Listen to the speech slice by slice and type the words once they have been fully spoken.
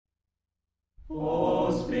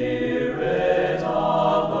O Spirit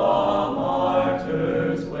of the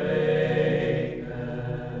martyrs, waken.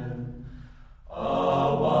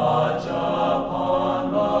 A watch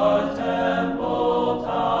upon the temple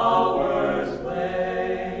towers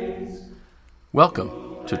blaze.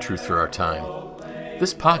 Welcome to Truth for Our Time.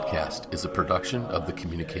 This podcast is a production of the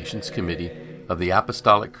Communications Committee of the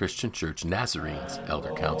Apostolic Christian Church Nazarenes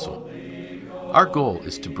Elder Council. Our goal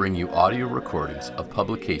is to bring you audio recordings of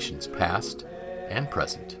publications past and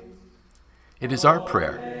present. It is our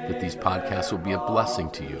prayer that these podcasts will be a blessing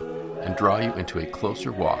to you and draw you into a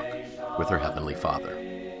closer walk with our Heavenly Father.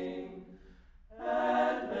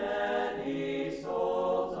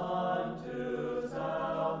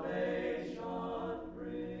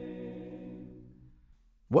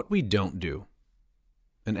 What We Don't Do,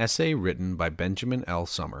 an essay written by Benjamin L.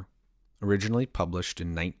 Sommer, originally published in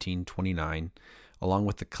 1929, along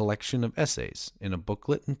with a collection of essays in a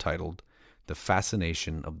booklet entitled The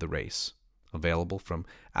Fascination of the Race, available from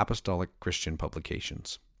Apostolic Christian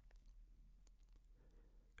Publications.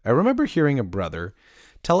 I remember hearing a brother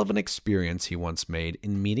tell of an experience he once made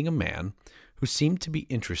in meeting a man who seemed to be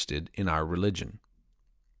interested in our religion.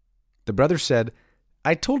 The brother said,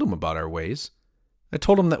 "I told him about our ways. I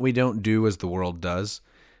told him that we don't do as the world does,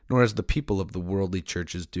 nor as the people of the worldly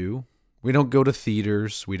churches do. We don't go to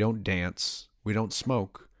theaters, we don't dance, we don't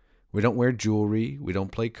smoke, we don't wear jewelry, we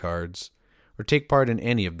don't play cards, or take part in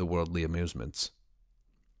any of the worldly amusements."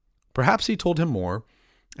 Perhaps he told him more,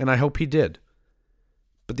 and I hope he did.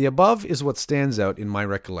 But the above is what stands out in my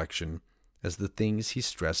recollection as the things he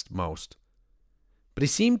stressed most. But he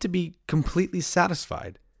seemed to be completely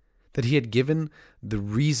satisfied that he had given the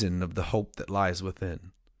reason of the hope that lies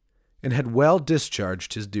within, and had well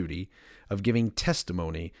discharged his duty of giving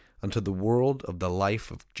testimony unto the world of the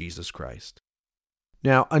life of Jesus Christ.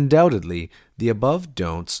 Now, undoubtedly, the above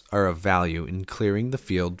don'ts are of value in clearing the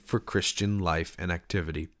field for Christian life and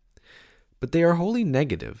activity. But they are wholly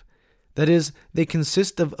negative. That is, they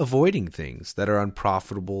consist of avoiding things that are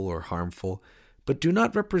unprofitable or harmful, but do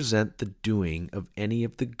not represent the doing of any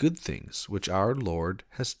of the good things which our Lord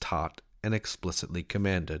has taught and explicitly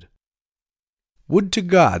commanded. Would to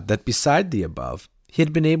God that beside the above, he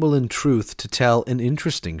had been able in truth to tell an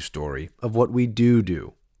interesting story of what we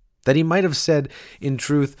do, that he might have said in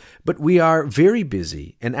truth, "But we are very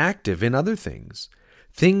busy and active in other things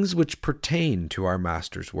which pertain to our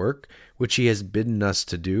Master's work, which he has bidden us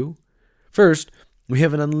to do. First, we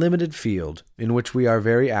have an unlimited field in which we are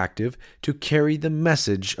very active to carry the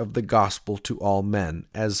message of the gospel to all men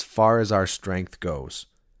as far as our strength goes.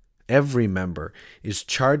 Every member is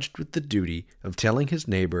charged with the duty of telling his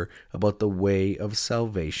neighbor about the way of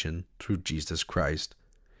salvation through Jesus Christ.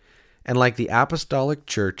 And like the apostolic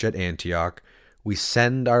church at Antioch, we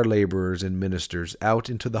send our laborers and ministers out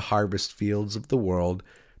into the harvest fields of the world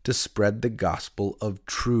to spread the gospel of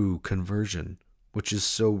true conversion, which is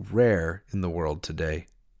so rare in the world today.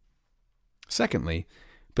 Secondly,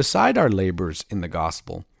 beside our labors in the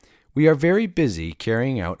gospel, we are very busy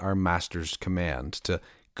carrying out our Master's command to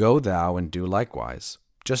go thou and do likewise,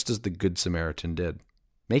 just as the Good Samaritan did,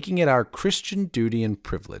 making it our Christian duty and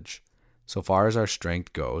privilege, so far as our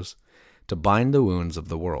strength goes, to bind the wounds of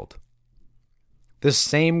the world. This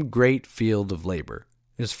same great field of labor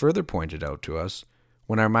is further pointed out to us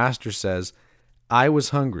when our Master says, "I was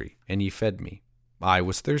hungry, and ye fed me. I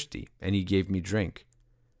was thirsty, and ye gave me drink.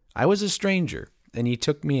 I was a stranger, and ye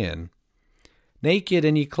took me in. Naked,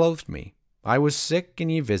 and ye clothed me. I was sick, and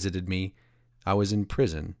ye visited me. I was in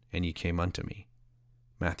prison, and ye came unto me."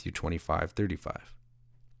 Matthew 25:35.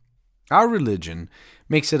 Our religion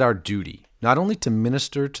makes it our duty not only to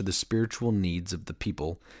minister to the spiritual needs of the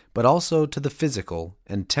people, but also to the physical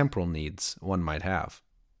and temporal needs one might have.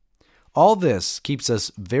 All this keeps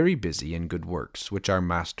us very busy in good works, which our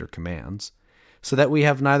Master commands, so that we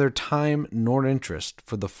have neither time nor interest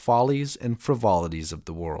for the follies and frivolities of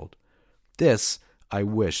the world. This I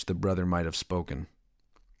wish the brother might have spoken.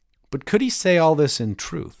 But could he say all this in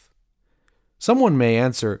truth? Someone may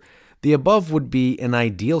answer, the above would be an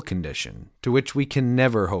ideal condition to which we can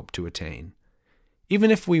never hope to attain. Even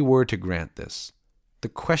if we were to grant this, the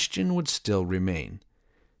question would still remain,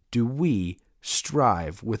 do we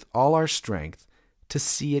strive with all our strength to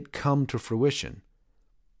see it come to fruition?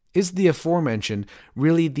 Is the aforementioned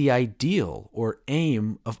really the ideal or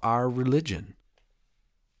aim of our religion?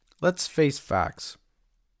 Let's face facts.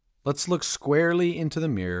 Let's look squarely into the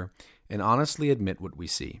mirror and honestly admit what we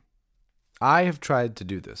see. I have tried to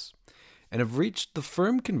do this, and have reached the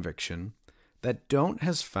firm conviction that don't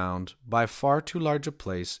has found by far too large a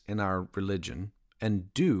place in our religion,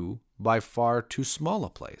 and do by far too small a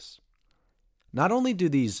place. Not only do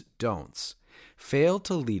these don'ts fail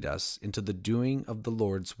to lead us into the doing of the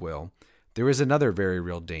Lord's will, there is another very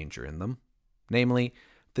real danger in them, namely,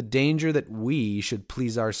 the danger that we should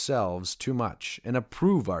please ourselves too much and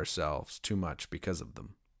approve ourselves too much because of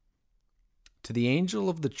them. To the angel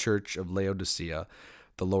of the church of Laodicea,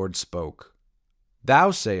 the Lord spoke,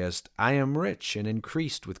 Thou sayest, I am rich and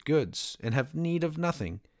increased with goods, and have need of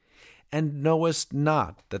nothing, and knowest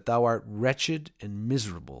not that thou art wretched and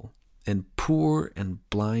miserable, and poor and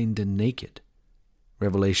blind and naked.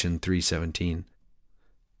 Revelation 3:17.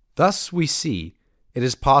 Thus we see it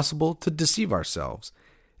is possible to deceive ourselves,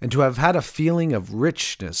 and to have had a feeling of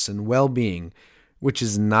richness and well-being which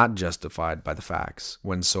is not justified by the facts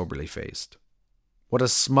when soberly faced. What a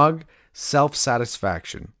smug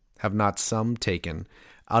self-satisfaction have not some taken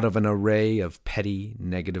out of an array of petty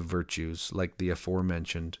negative virtues like the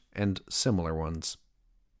aforementioned and similar ones.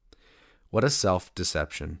 What a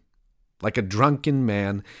self-deception, like a drunken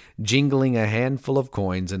man jingling a handful of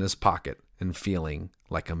coins in his pocket and feeling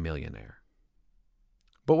like a millionaire.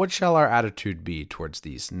 But what shall our attitude be towards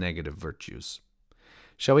these negative virtues?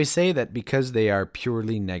 Shall we say that because they are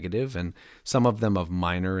purely negative, and some of them of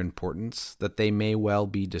minor importance, that they may well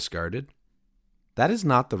be discarded? That is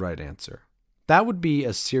not the right answer. That would be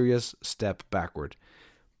a serious step backward.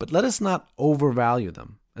 But let us not overvalue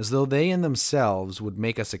them, as though they in themselves would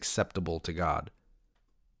make us acceptable to God.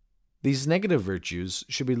 These negative virtues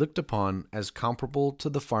should be looked upon as comparable to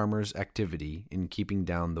the farmer's activity in keeping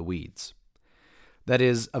down the weeds. That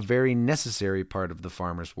is a very necessary part of the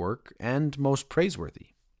farmer's work, and most praiseworthy.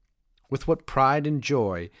 With what pride and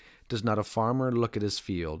joy does not a farmer look at his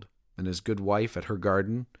field, and his good wife at her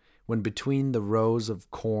garden, when between the rows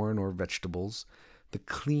of corn or vegetables, the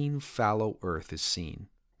clean fallow earth is seen,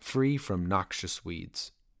 free from noxious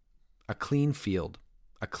weeds. A clean field,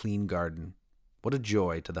 a clean garden. What a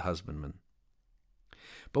joy to the husbandman.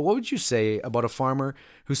 But what would you say about a farmer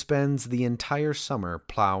who spends the entire summer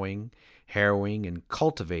plowing, harrowing, and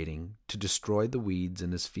cultivating to destroy the weeds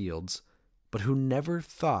in his fields, but who never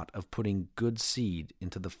thought of putting good seed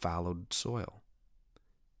into the fallowed soil?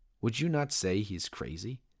 Would you not say he's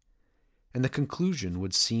crazy? And the conclusion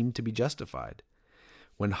would seem to be justified.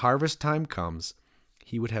 When harvest time comes,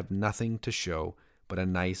 he would have nothing to show but a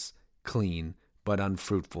nice, clean, but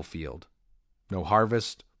unfruitful field. No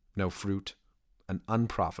harvest, no fruit, an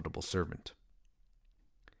unprofitable servant.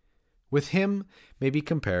 With him may be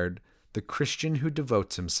compared the Christian who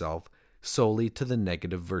devotes himself solely to the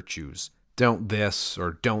negative virtues, don't this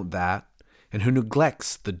or don't that, and who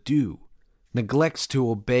neglects the do, neglects to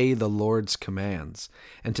obey the Lord's commands,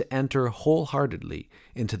 and to enter wholeheartedly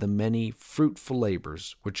into the many fruitful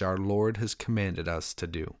labors which our Lord has commanded us to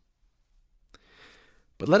do.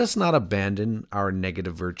 But let us not abandon our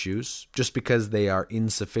negative virtues just because they are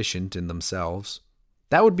insufficient in themselves.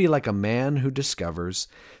 That would be like a man who discovers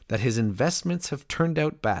that his investments have turned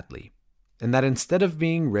out badly, and that instead of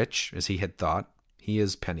being rich, as he had thought, he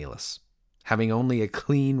is penniless, having only a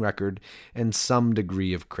clean record and some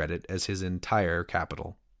degree of credit as his entire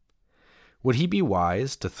capital. Would he be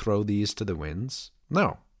wise to throw these to the winds?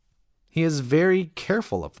 No. He is very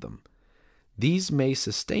careful of them. These may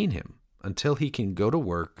sustain him until he can go to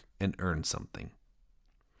work and earn something.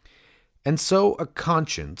 And so a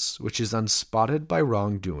conscience which is unspotted by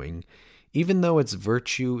wrongdoing, even though its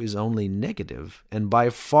virtue is only negative and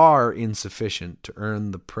by far insufficient to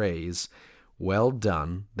earn the praise, "Well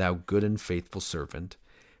done, thou good and faithful servant,"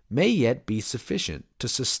 may yet be sufficient to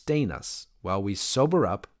sustain us while we sober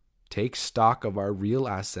up, take stock of our real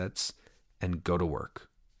assets, and go to work.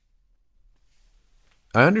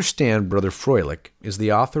 I understand Brother Froelich is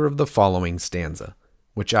the author of the following stanza,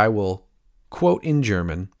 which I will quote in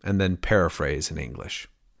German and then paraphrase in English.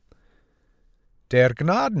 Der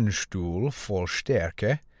Gnadenstuhl voll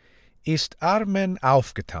Stärke ist Armen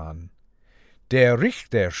aufgetan. Der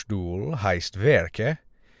Richterstuhl heißt Werke,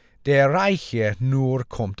 der Reiche nur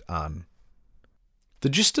kommt an. The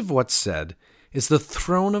gist of what's said is the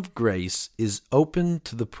throne of grace is open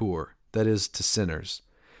to the poor, that is, to sinners.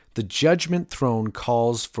 The judgment throne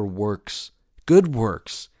calls for works, good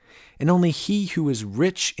works, and only he who is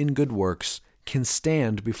rich in good works can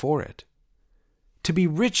stand before it. To be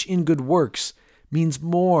rich in good works means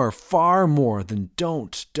more, far more than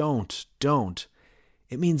don't.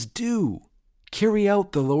 It means do. Carry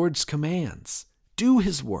out the Lord's commands. Do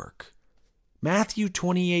his work. Matthew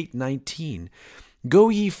 28:19, Go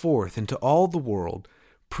ye forth into all the world,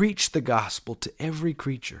 preach the gospel to every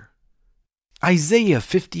creature. Isaiah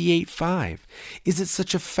 58:5, Is it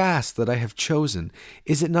such a fast that I have chosen?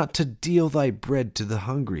 Is it not to deal thy bread to the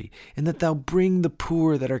hungry, and that thou bring the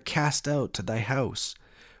poor that are cast out to thy house?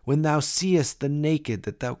 When thou seest the naked,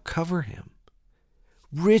 that thou cover him,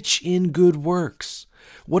 rich in good works.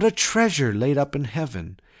 What a treasure laid up in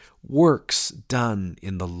heaven, works done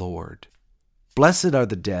in the Lord. Blessed are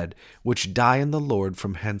the dead which die in the Lord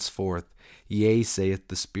from henceforth. Yea, saith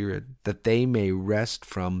the Spirit, that they may rest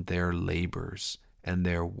from their labors, and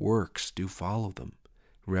their works do follow them.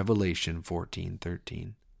 Revelation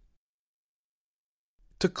 14:13.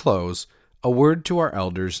 To close, a word to our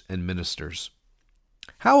elders and ministers.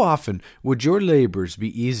 How often would your labors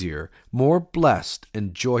be easier, more blessed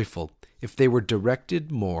and joyful, if they were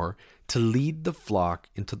directed more to lead the flock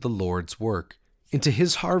into the Lord's work, into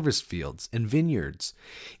His harvest fields and vineyards,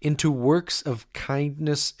 into works of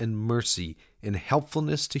kindness and mercy and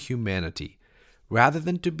helpfulness to humanity, rather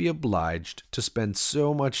than to be obliged to spend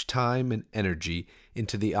so much time and energy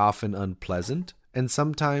into the often unpleasant and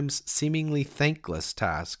sometimes seemingly thankless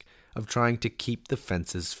task of trying to keep the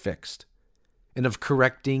fences fixed, and of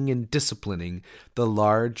correcting and disciplining the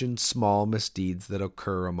large and small misdeeds that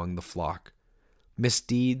occur among the flock,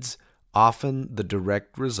 misdeeds often the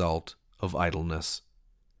direct result of idleness,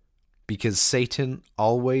 because Satan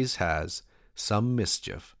always has some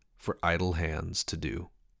mischief for idle hands to do.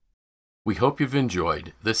 We hope you've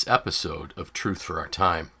enjoyed this episode of Truth for Our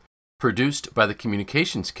Time, produced by the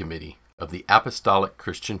Communications Committee of the Apostolic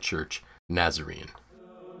Christian Church, Nazarene.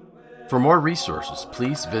 For more resources,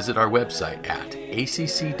 please visit our website at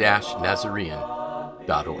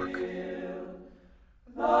acc-nazarene.org.